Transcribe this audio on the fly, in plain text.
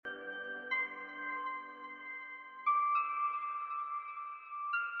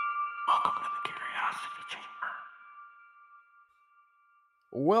Welcome to the Curiosity Chamber.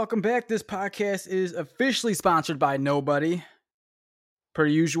 Welcome back. This podcast is officially sponsored by nobody, per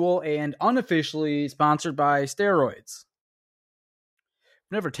usual, and unofficially sponsored by steroids.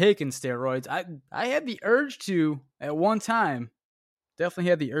 I've never taken steroids. I had the urge to at one time. Definitely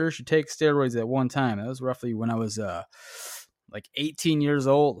had the urge to take steroids at one time. That was roughly when I was like 18 years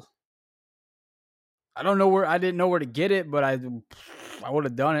old. I didn't know where to get it, but I would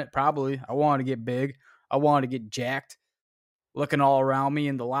have done it probably. I wanted to get big. I wanted to get jacked. Looking all around me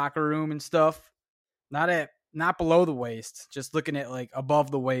in the locker room and stuff. Not below the waist, just looking at like above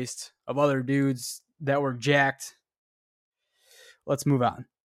the waist of other dudes that were jacked. Let's move on.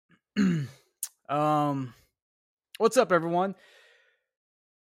 What's up, everyone?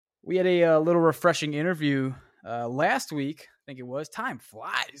 We had a little refreshing interview last week. I think it was. Time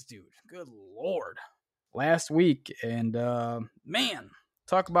flies, dude. Good Lord. Last week. And man,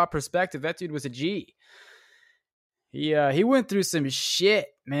 talk about perspective. That dude was a G. He went through some shit,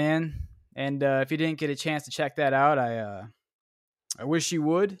 man. And if you didn't get a chance to check that out, I wish you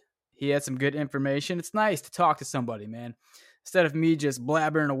would. He had some good information. It's nice to talk to somebody, man. Instead of me just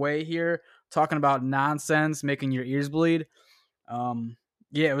blabbering away here, talking about nonsense, making your ears bleed.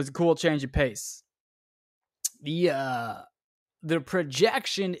 Yeah, it was a cool change of pace. The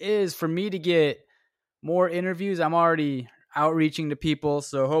projection is for me to get more interviews. I'm already outreaching to people,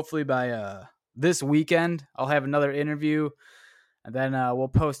 so hopefully by this weekend I'll have another interview, and then we'll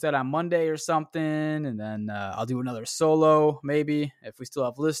post that on Monday or something, and then I'll do another solo maybe if we still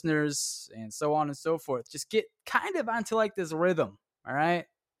have listeners, and so on and so forth. Just get kind of onto like this rhythm, all right?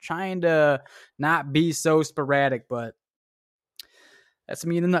 Trying to not be so sporadic, but that's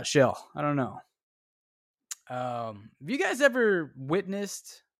me in a nutshell. I don't know. Have you guys ever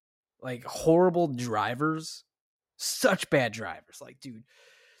witnessed like horrible drivers? Such bad drivers. Like, dude,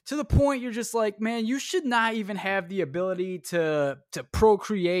 to the point you're just like, man, you should not even have the ability to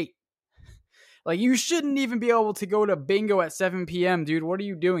procreate. Like, you shouldn't even be able to go to bingo at 7 p.m., dude. What are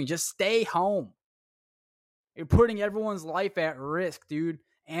you doing? Just stay home. You're putting everyone's life at risk, dude.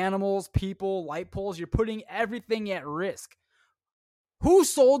 Animals, people, light poles. You're putting everything at risk. Who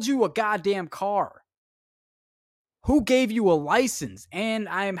sold you a goddamn car? Who gave you a license? And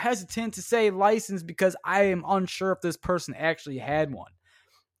I am hesitant to say license because I am unsure if this person actually had one.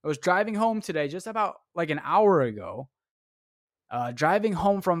 I was driving home today, just about like an hour ago, driving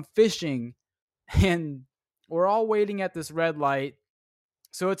home from fishing, and we're all waiting at this red light.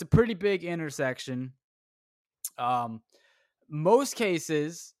 So it's a pretty big intersection. Most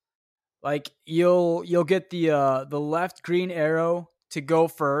cases, like you'll get the left green arrow to go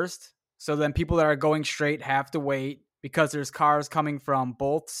first. So then people that are going straight have to wait because there's cars coming from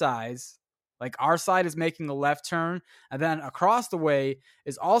both sides. Like our side is making a left turn, and then across the way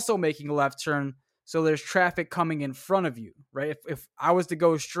is also making a left turn. So there's traffic coming in front of you, right? If I was to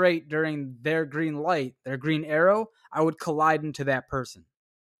go straight during their green light, their green arrow, I would collide into that person.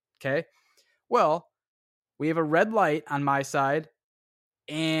 Okay. Well, we have a red light on my side,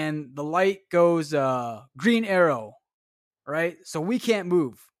 and the light goes green arrow, right? So we can't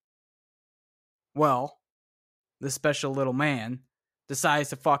move. Well, this special little man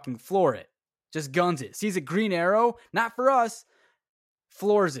decides to fucking floor it. Just guns it. Sees a green arrow, not for us,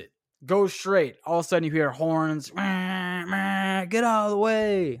 floors it. Goes straight. All of a sudden you hear horns. Get out of the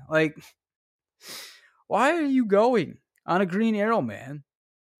way. Like, why are you going on a green arrow, man?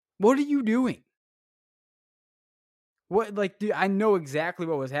 What are you doing? What, like, dude, I know exactly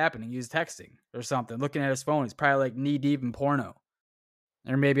what was happening. He was texting or something, looking at his phone. He's probably like knee deep in porno.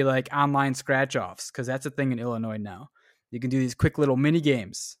 Or maybe like online scratch offs, because that's a thing in Illinois now. You can do these quick little mini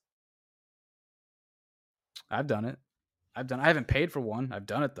games. I've done it. I haven't paid for one. I've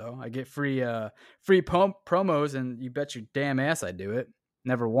done it though. I get free promos, and you bet your damn ass I do it.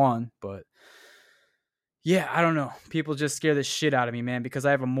 Never won, but yeah, I don't know. People just scare the shit out of me, man, because I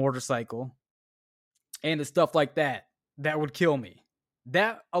have a motorcycle, and it's stuff like that that would kill me.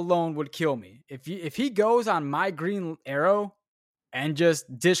 That alone would kill me. If he goes on my green arrow and just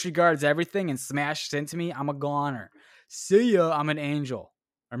disregards everything and smashes into me, I'm a goner. See ya, I'm an angel.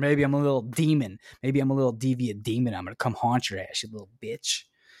 Or maybe I'm a little demon. Maybe I'm a little deviant demon. I'm going to come haunt your ass, you little bitch.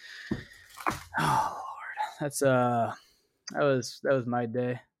 Oh, Lord. That was my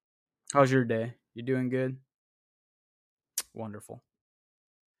day. How's your day? You doing good? Wonderful.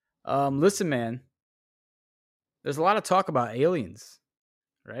 Listen, man. There's a lot of talk about aliens,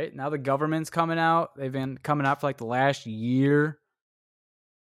 right? Now the government's coming out. They've been coming out for like the last year.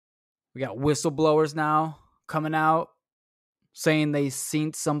 We got whistleblowers now coming out saying they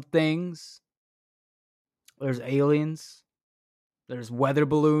seen some things. There's aliens. There's weather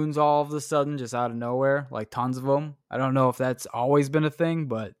balloons all of a sudden, just out of nowhere, like tons of them. I don't know if that's always been a thing,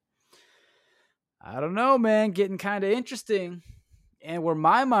 but I don't know, man. Getting kind of interesting. And where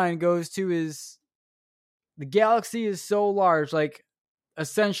my mind goes to is the galaxy is so large, like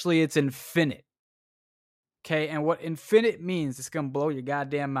essentially it's infinite. Okay, and what infinite means, it's going to blow your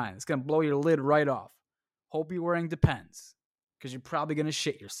goddamn mind. It's going to blow your lid right off. Hope you're wearing Depends, because you're probably going to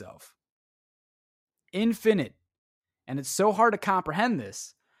shit yourself. Infinite. And it's so hard to comprehend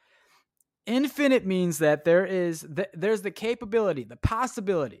this. Infinite means that there's the capability, the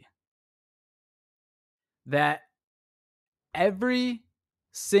possibility that every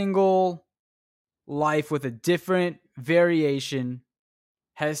single life with a different variation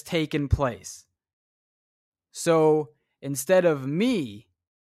has taken place. So instead of me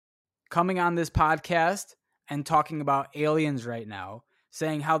coming on this podcast and talking about aliens right now,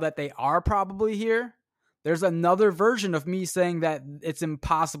 saying how that they are probably here, there's another version of me saying that it's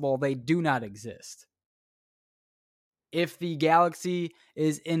impossible, they do not exist. If the galaxy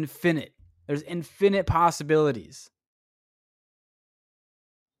is infinite, there's infinite possibilities.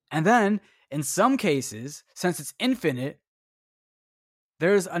 And then, in some cases, since it's infinite,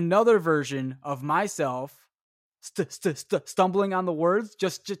 there's another version of myself stumbling on the words,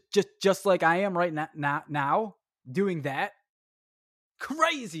 just like I am right now, doing that.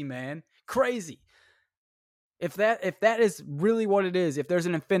 Crazy, man. Crazy. If that is really what it is, if there's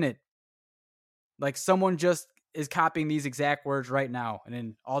an infinite, like someone just is copying these exact words right now in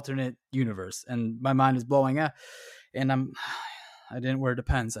an alternate universe, and my mind is blowing up, and I didn't wear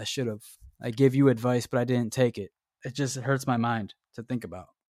Depends. I should have. I gave you advice, but I didn't take it. It just hurts my mind to think about.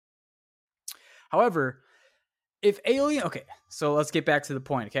 However, okay, so let's get back to the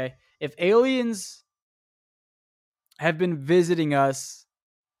point, okay? If aliens have been visiting us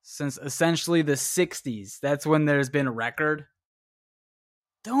since essentially the 60s, that's when there's been a record,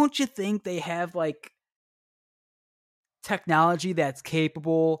 don't you think they have like technology that's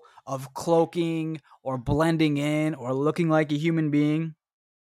capable of cloaking or blending in or looking like a human being?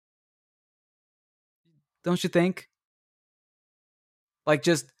 Don't you think? Like,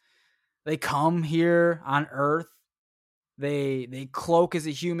 just they come here on Earth, they cloak as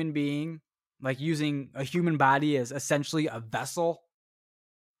a human being, like using a human body as essentially a vessel,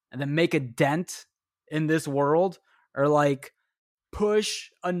 and then make a dent in this world, or like push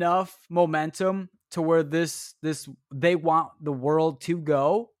enough momentum to where this they want the world to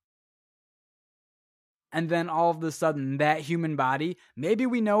go. And then all of a sudden, that human body, maybe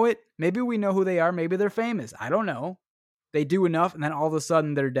we know it, maybe we know who they are, maybe they're famous, I don't know. They do enough, and then all of a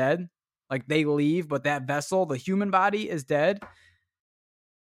sudden they're dead. Like they leave, but that vessel, the human body, is dead.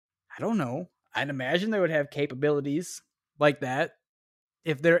 I don't know. I'd imagine they would have capabilities like that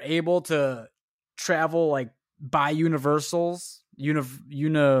if they're able to travel like by Universal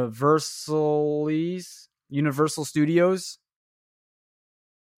Studios,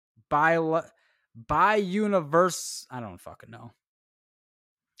 by universe. I don't fucking know.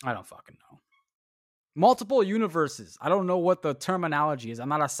 Multiple universes. I don't know what the terminology is. I'm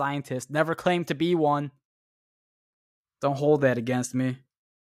not a scientist. Never claimed to be one. Don't hold that against me.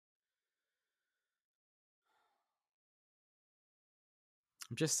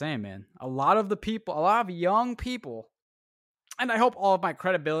 I'm just saying, man. A lot of young people, and I hope all of my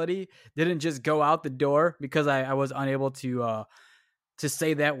credibility didn't just go out the door because I was unable to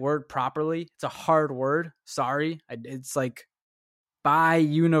say that word properly. It's a hard word. Sorry. It's like by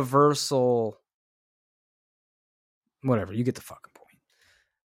universal. Whatever. You get the fucking point.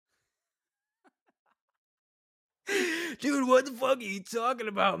 Dude, what the fuck are you talking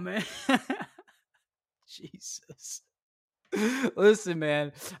about, man? Jesus. Listen,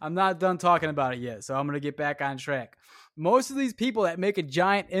 man, I'm not done talking about it yet, so I'm going to get back on track. Most of these people that make a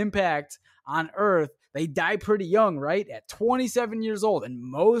giant impact on Earth, they die pretty young, right? At 27 years old in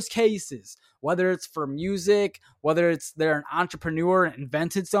most cases, whether it's for music, whether it's they're an entrepreneur and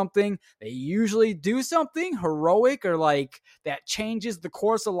invented something, they usually do something heroic or like that changes the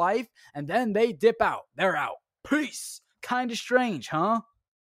course of life, and then they dip out. They're out. Peace. Kind of strange, huh?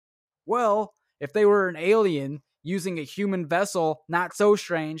 Well, if they were an alien using a human vessel, not so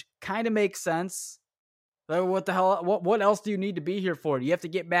strange, kind of makes sense. So what the hell? What else do you need to be here for? You have to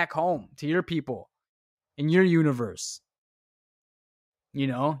get back home to your people in your universe. You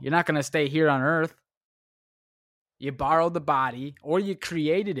know, you're not going to stay here on Earth. You borrowed the body or you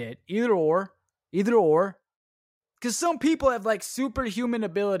created it. Either or. Because some people have like superhuman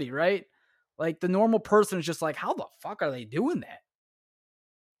ability, right? Like the normal person is just like, how the fuck are they doing that?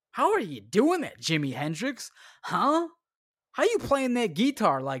 How are you doing that, Jimi Hendrix? Huh? How you playing that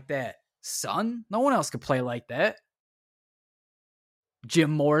guitar like that, son? No one else could play like that.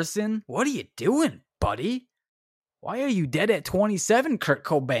 Jim Morrison, what are you doing, buddy? Why are you dead at 27, Kurt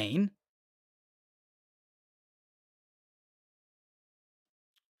Cobain?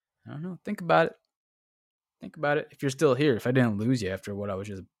 I don't know. Think about it. Think about it. If you're still here, if I didn't lose you after what I was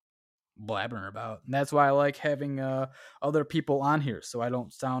just blabbering about. And that's why I like having other people on here so I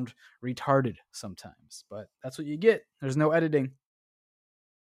don't sound retarded sometimes. But that's what you get. There's no editing.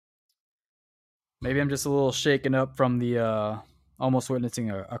 Maybe I'm just a little shaken up from the almost witnessing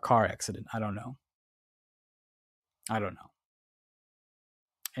a car accident. I don't know.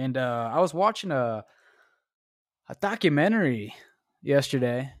 And I was watching a documentary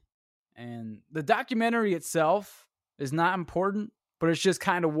yesterday, and the documentary itself is not important, but it's just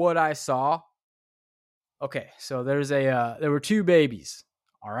kind of what I saw. Okay, so there were two babies.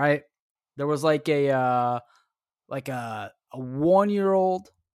 All right, there was like a 1-year-old,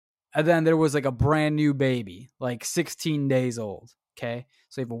 and then there was like a brand new baby, like 16 days old. Okay,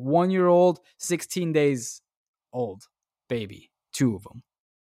 so you have a 1-year-old, 16 days old baby, two of them.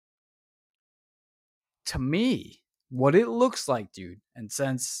 To me, what it looks like, dude, and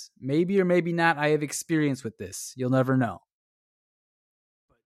since maybe or maybe not I have experience with this, you'll never know.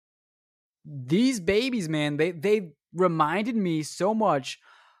 These babies, man, they reminded me so much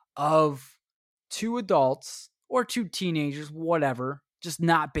of two adults or two teenagers, whatever, just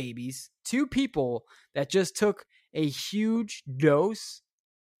not babies, two people that just took a huge dose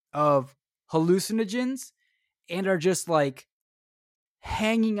of hallucinogens and are just like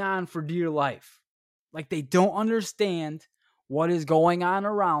hanging on for dear life. Like they don't understand what is going on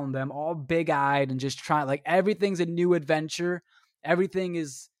around them, all big eyed and just trying, like everything's a new adventure. Everything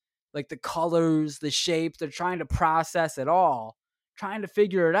is like the colors, the shapes. They're trying to process it all, trying to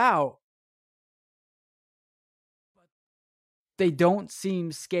figure it out. They don't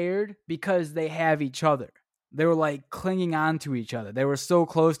seem scared because they have each other. They were like clinging on to each other. They were so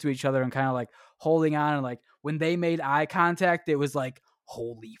close to each other and kind of like holding on. And like when they made eye contact, it was like,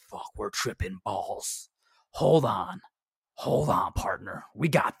 holy fuck, we're tripping balls. Hold on, partner. We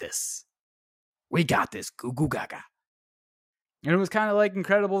got this. Goo goo gaga. And it was kind of like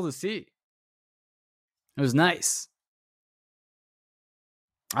incredible to see. It was nice.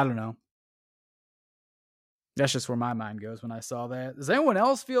 I don't know. That's just where my mind goes when I saw that. Does anyone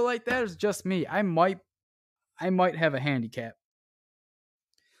else feel like that? Or is it just me? I might have a handicap.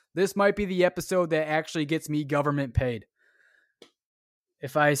 This might be the episode that actually gets me government paid.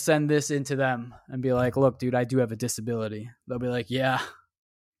 If I send this into them and be like, look, dude, I do have a disability. They'll be like, yeah,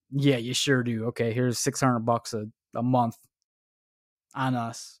 you sure do. Okay, here's $600 a month on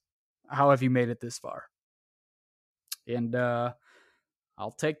us. How have you made it this far? And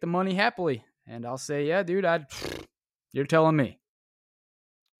I'll take the money happily. And I'll say, yeah, dude, you're telling me.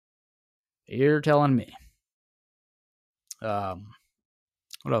 You're telling me. What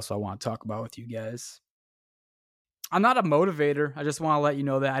else do I want to talk about with you guys? I'm not a motivator. I just want to let you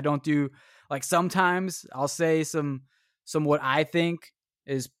know that I don't do, like, sometimes I'll say some what I think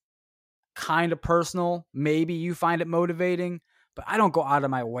is kind of personal. Maybe you find it motivating, but I don't go out of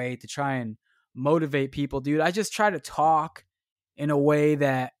my way to try and motivate people, dude. I just try to talk in a way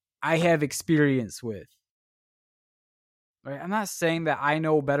that I have experience with. Right? I'm not saying that I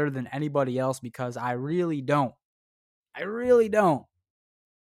know better than anybody else because I really don't. I really don't.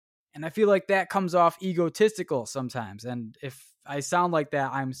 And I feel like that comes off egotistical sometimes. And if I sound like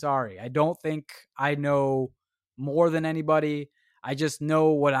that, I'm sorry. I don't think I know more than anybody. I just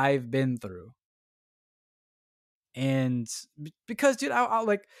know what I've been through. And because, dude, I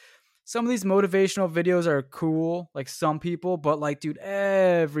like some of these motivational videos are cool, like some people, but like, dude,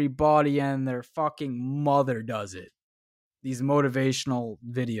 everybody and their fucking mother does it. These motivational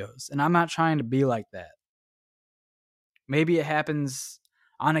videos. And I'm not trying to be like that. Maybe it happens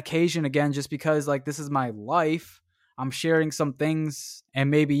on occasion, again, just because like this is my life. I'm sharing some things and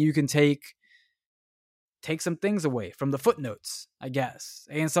maybe you can take some things away from the footnotes, I guess.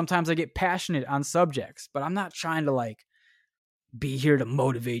 And sometimes I get passionate on subjects, but I'm not trying to like be here to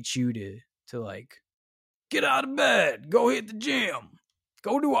motivate you to like get out of bed, go hit the gym,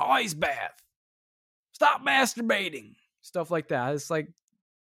 go do an ice bath, stop masturbating, stuff like that. It's like,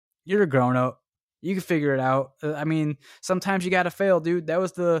 you're a grown up. You can figure it out. I mean, sometimes you got to fail, dude. That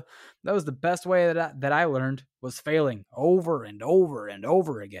was the best way that I learned, was failing over and over and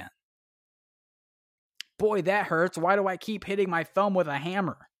over again. Boy, that hurts. Why do I keep hitting my thumb with a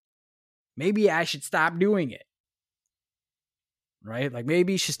hammer? Maybe I should stop doing it. Right? Like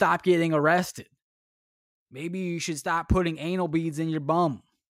maybe you should stop getting arrested. Maybe you should stop putting anal beads in your bum.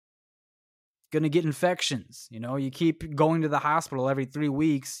 Going to get infections. You know, you keep going to the hospital every 3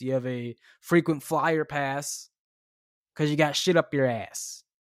 weeks. You have a frequent flyer pass. because you got shit up your ass.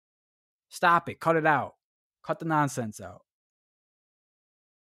 Stop it. Cut it out. Cut the nonsense out.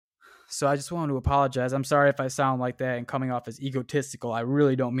 So I just wanted to apologize. I'm sorry if I sound like that and coming off as egotistical. I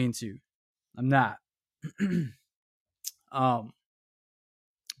really don't mean to. I'm not.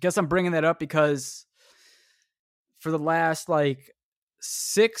 Guess I'm bringing that up because for the last like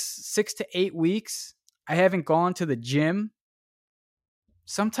 6 to 8 weeks, I haven't gone to the gym.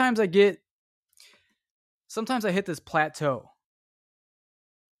 Sometimes I hit this plateau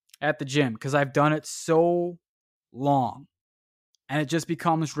at the gym because I've done it so long and it just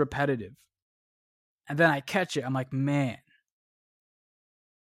becomes repetitive. And then I catch it. I'm like, man,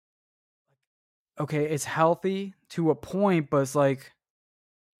 okay, it's healthy to a point, but it's like,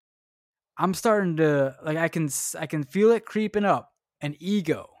 I'm starting to, like, I can feel it creeping up. An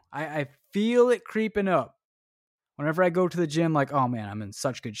ego. I feel it creeping up. Whenever I go to the gym, like, oh man, I'm in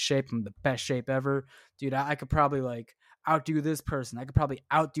such good shape. I'm the best shape ever. Dude, I could probably like outdo this person. I could probably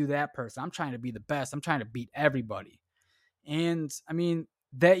outdo that person. I'm trying to be the best. I'm trying to beat everybody. And I mean,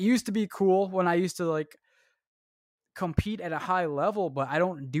 that used to be cool when I used to like compete at a high level, but I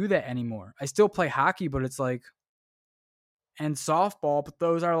don't do that anymore. I still play hockey, but it's like, and softball, but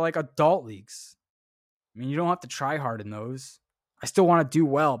those are like adult leagues. I mean, you don't have to try hard in those. I still want to do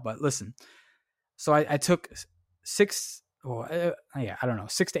well, but listen. So I took 6 to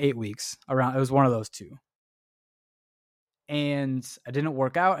 8 weeks around. It was one of those two. And I didn't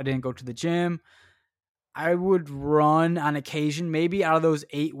work out. I didn't go to the gym. I would run on occasion. Maybe out of those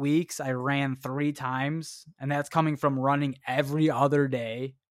 8 weeks, I ran 3 times. And that's coming from running every other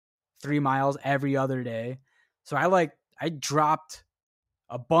day, 3 miles every other day. So I dropped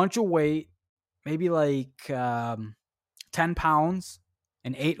a bunch of weight, maybe like 10 pounds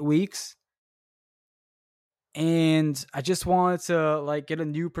in 8 weeks. And I just wanted to like get a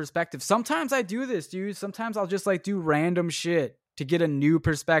new perspective. Sometimes I do this, dude. Sometimes I'll just like do random shit to get a new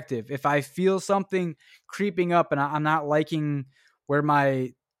perspective. If I feel something creeping up and I'm not liking where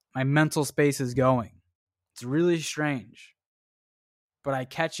my mental space is going, it's really strange. But I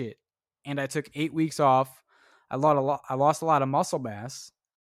catch it, and I took 8 weeks off. I lost a lot of muscle mass.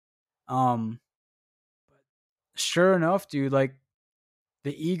 Sure enough, dude, like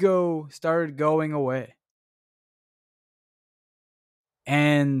the ego started going away.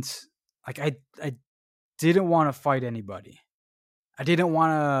 And like I didn't want to fight anybody. I didn't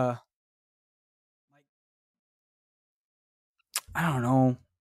want to, like, I don't know.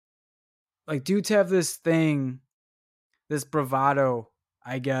 Like dudes have this thing, this bravado,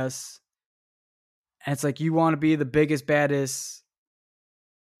 I guess. And it's like you want to be the biggest, baddest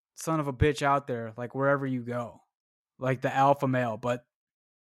son of a bitch out there, like wherever you go. Like the alpha male, but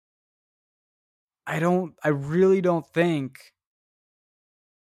I really don't think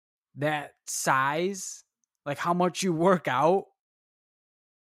that size, like how much you work out,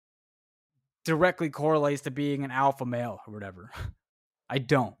 directly correlates to being an alpha male or whatever. I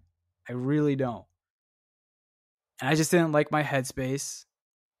don't. I really don't. And I just didn't like my headspace.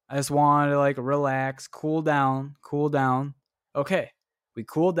 I just wanted to like relax, cool down. Okay, we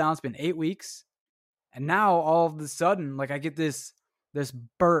cooled down. It's been 8 weeks. And now all of a sudden, like I get this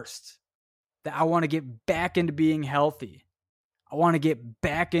burst that I want to get back into being healthy. I want to get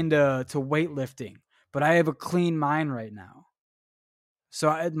back into weightlifting, but I have a clean mind right now. So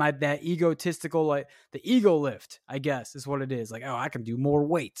that egotistical, like the ego lift, I guess is what it is. Like, oh, I can do more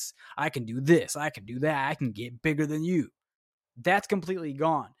weights. I can do this. I can do that. I can get bigger than you. That's completely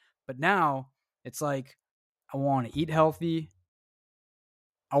gone. But now it's like, I want to eat healthy.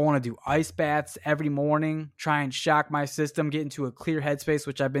 I want to do ice baths every morning, try and shock my system, get into a clear headspace,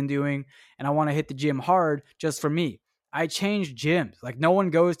 which I've been doing. And I want to hit the gym hard just for me. I changed gyms. Like no one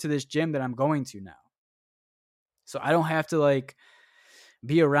goes to this gym that I'm going to now. So I don't have to like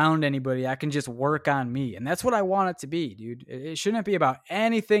be around anybody. I can just work on me. And that's what I want it to be, dude. It shouldn't be about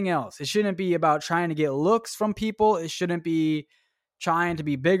anything else. It shouldn't be about trying to get looks from people. It shouldn't be trying to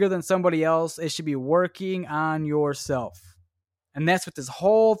be bigger than somebody else. It should be working on yourself. And that's what this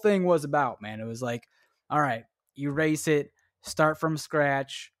whole thing was about, man. It was like, all right, erase it, start from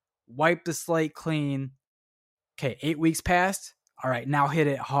scratch, wipe the slate clean. Okay, 8 weeks passed. All right, now hit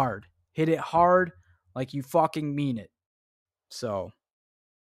it hard. Hit it hard like you fucking mean it. So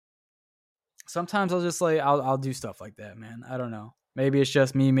sometimes I'll just like, I'll do stuff like that, man. I don't know. Maybe it's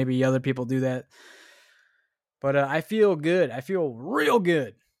just me. Maybe other people do that. But I feel good. I feel real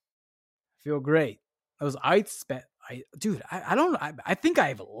good. I feel great. Those ice dude, I don't know. I think I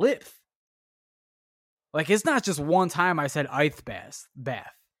have lips. Like, it's not just one time I said ice bath.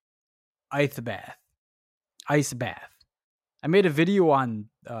 Ice bath. Ice bath. I made a video on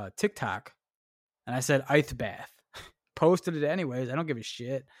TikTok, and I said ice bath. posted it anyways. I don't give a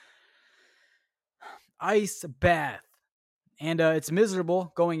shit. Ice bath. And it's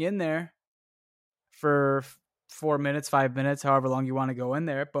miserable going in there for 4 minutes, 5 minutes, however long you want to go in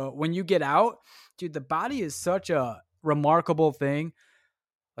there. But when you get out, dude, the body is such a remarkable thing.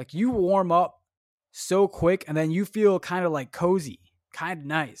 Like, you warm up so quick and then you feel kind of like cozy, kind of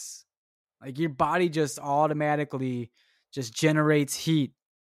nice. Like, your body just automatically just generates heat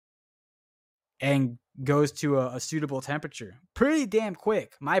and goes to a suitable temperature pretty damn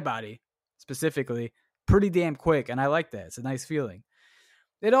quick. My body specifically, pretty damn quick. And I like that. It's a nice feeling.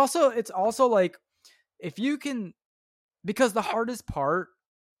 It's also like, if you can, because the hardest part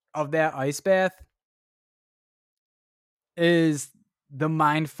of that ice bath is the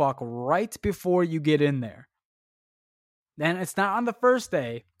mind fuck right before you get in there. Then it's not on the first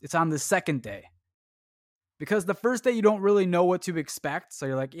day, it's on the second day. Because the first day you don't really know what to expect. So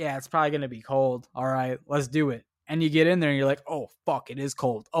you're like, yeah, it's probably going to be cold. All right, let's do it. And you get in there and you're like, oh, fuck, it is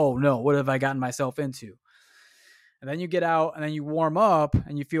cold. Oh, no, what have I gotten myself into? And then you get out and then you warm up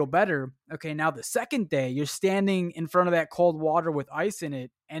and you feel better. Okay, now the second day, you're standing in front of that cold water with ice in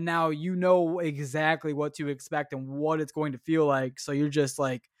it. And now you know exactly what to expect and what it's going to feel like. So you're just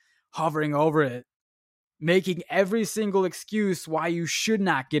like hovering over it, making every single excuse why you should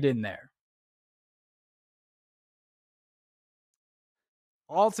not get in there.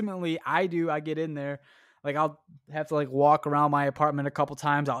 Ultimately, I get in there. Like, I'll have to like walk around my apartment a couple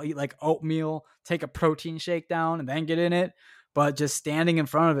times. I'll eat like oatmeal, take a protein shake down, and then get in it. But just standing in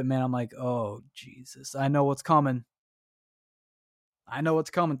front of it, man, I'm like, oh, Jesus, I know what's coming.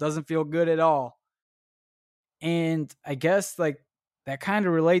 Doesn't feel good at all. And I guess like that kind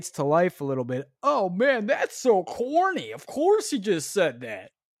of relates to life a little bit. Oh, man, that's so corny. Of course he just said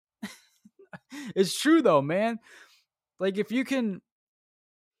that. It's true, though, man. Like, if you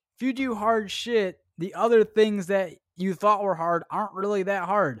do hard shit, the other things that you thought were hard aren't really that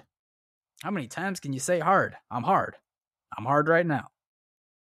hard. How many times can you say hard? I'm hard. I'm hard right now.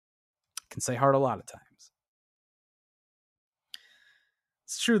 I can say hard a lot of times.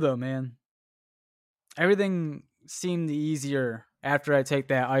 It's true though, man. Everything seemed easier after I take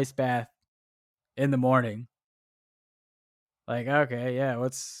that ice bath in the morning. Like, okay, yeah,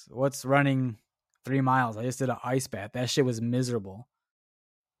 what's running 3 miles? I just did an ice bath. That shit was miserable.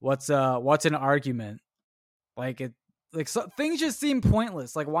 What's an argument? Like, things just seem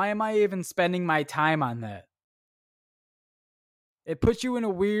pointless. Like, why am I even spending my time on that? It puts you in a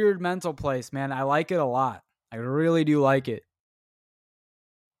weird mental place, man. I like it a lot. I really do like it.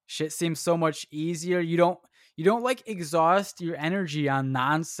 Shit seems so much easier. You don't like exhaust your energy on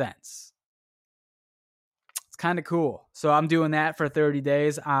nonsense. It's kind of cool. So I'm doing that for 30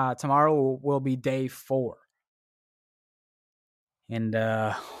 days. Tomorrow will be day 4. And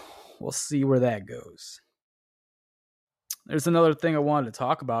we'll see where that goes. There's another thing I wanted to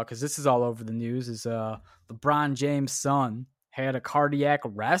talk about, because this is all over the news, is Bronny James' son had a cardiac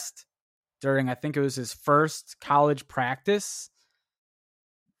arrest during, I think it was his first college practice.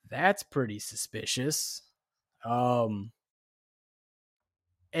 That's pretty suspicious. And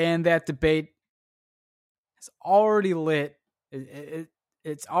that debate is already lit.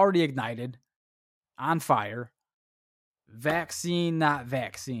 It's already ignited, on fire. Vaccine, not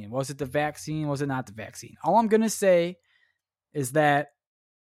vaccine. Was it the vaccine? Was it not the vaccine? All I'm going to say is that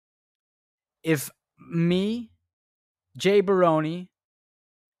if me, Jay Baroni,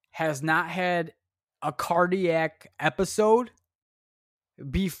 has not had a cardiac episode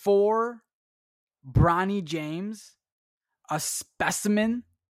before Bronny James, a specimen,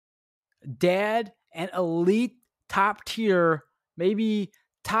 dad, an elite, top tier, maybe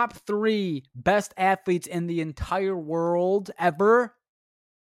top 3 best athletes in the entire world ever,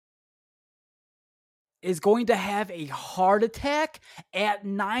 is going to have a heart attack at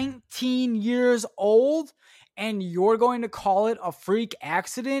 19 years old, and you're going to call it a freak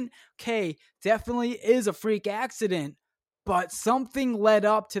accident? Okay, definitely is a freak accident, but something led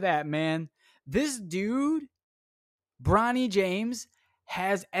up to that, man. This dude, Bronny James,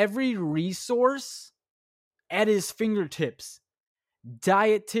 has every resource at his fingertips.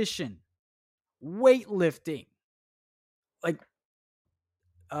 Dietitian, weightlifting, like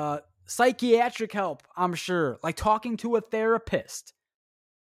psychiatric help, I'm sure, like talking to a therapist.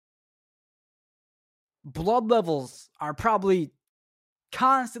 Blood levels are probably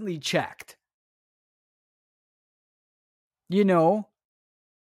constantly checked. You know,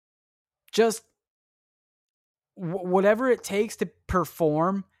 just whatever it takes to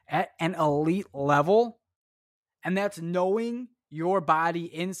perform at an elite level, and that's knowing your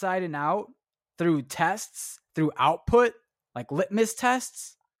body inside and out through tests, through output, like litmus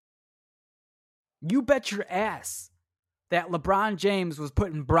tests. You bet your ass that LeBron James was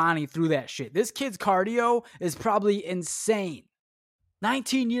putting Bronny through that shit. This kid's cardio is probably insane.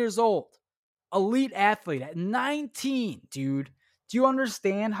 19 years old. Elite athlete at 19, dude. Do you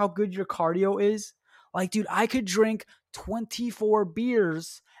understand how good your cardio is? Like, dude, I could drink 24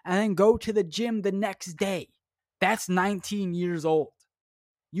 beers and then go to the gym the next day. That's 19 years old.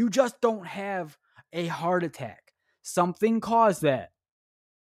 You just don't have a heart attack. Something caused that.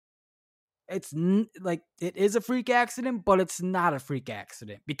 It's like, it is a freak accident, but it's not a freak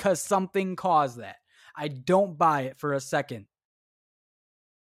accident because something caused that. I don't buy it for a second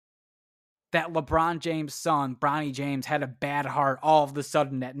that LeBron James' son, Bronny James, had a bad heart all of a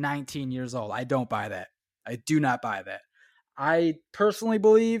sudden at 19 years old. I don't buy that. I do not buy that. I personally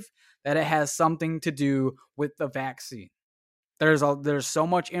believe that it has something to do with the vaccine. There's so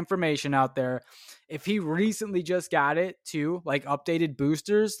much information out there. If he recently just got it too, like updated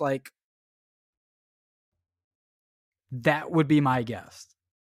boosters, like that would be my guess.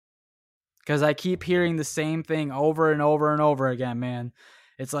 Because I keep hearing the same thing over and over and over again, man.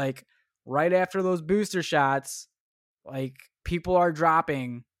 It's like right after those booster shots, like people are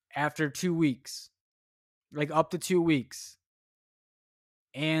dropping after 2 weeks, like up to 2 weeks.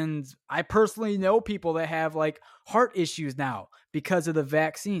 And I personally know people that have like heart issues now because of the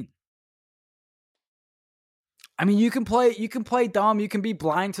vaccine. I mean, you can play dumb, you can be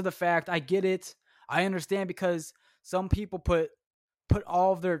blind to the fact. I get it. I understand because some people put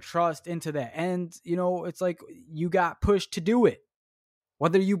all of their trust into that. And, you know, it's like you got pushed to do it,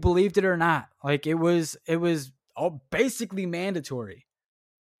 whether you believed it or not. Like it was all basically mandatory.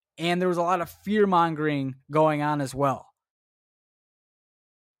 And there was a lot of fear mongering going on as well.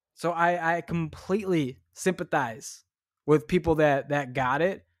 So I completely sympathize with people that got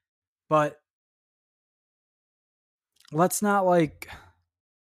it, but let's not like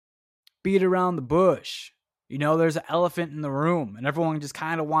beat around the bush. You know, there's an elephant in the room and everyone just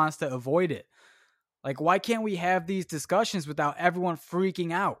kind of wants to avoid it. Like, why can't we have these discussions without everyone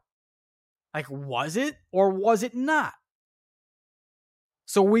freaking out? Like, was it or was it not?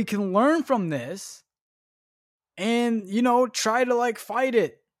 So we can learn from this and, you know, try to like fight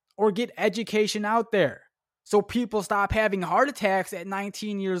it or get education out there so people stop having heart attacks at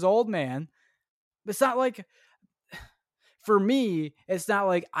 19 years old, man. It's not like, for me, it's not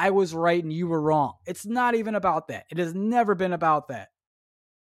like I was right and you were wrong. It's not even about that. It has never been about that.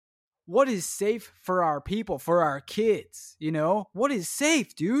 What is safe for our people, for our kids? You know, what is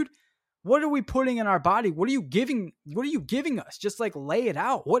safe, dude? What are we putting in our body? What are you giving us? Just like lay it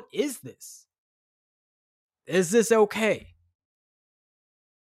out. What is this? Is this okay?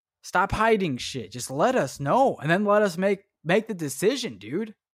 Stop hiding shit. Just let us know and then let us make the decision,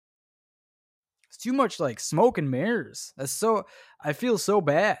 dude. It's too much like smoke and mirrors. I feel so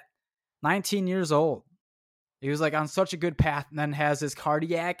bad. 19 years old. He was like on such a good path and then has this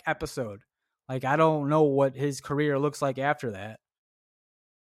cardiac episode. Like, I don't know what his career looks like after that.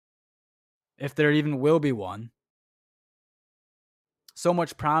 If there even will be one. So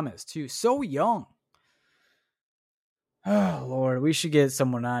much promise, too. So young. Oh, Lord. We should get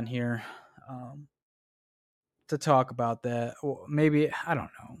someone on here to talk about that. Or maybe, I don't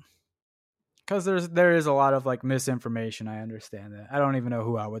know. Because there is a lot of like misinformation. I understand that. I don't even know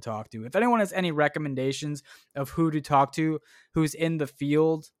who I would talk to. If anyone has any recommendations of who to talk to, who's in the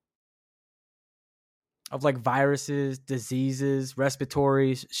field of like viruses, diseases,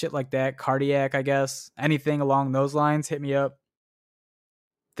 respiratory, shit like that, cardiac, I guess, anything along those lines, hit me up.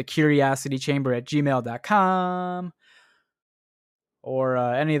 thecuriositychamber@gmail.com or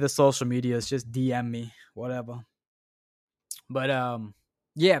any of the social medias, just DM me, whatever. But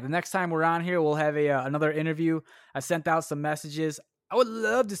yeah, the next time we're on here, we'll have another interview. I sent out some messages. I would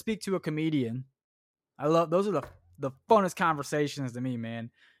love to speak to a comedian. Those are the funnest conversations to me,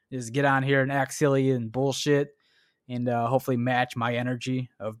 man. Just get on here and act silly and bullshit and hopefully match my energy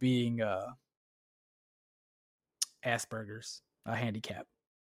of being Asperger's, a handicap.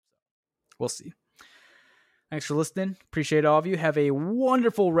 We'll see. Thanks for listening. Appreciate all of you. Have a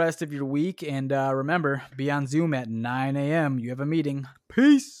wonderful rest of your week. And remember, be on Zoom at 9 a.m. You have a meeting.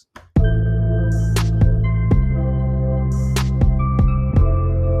 Peace.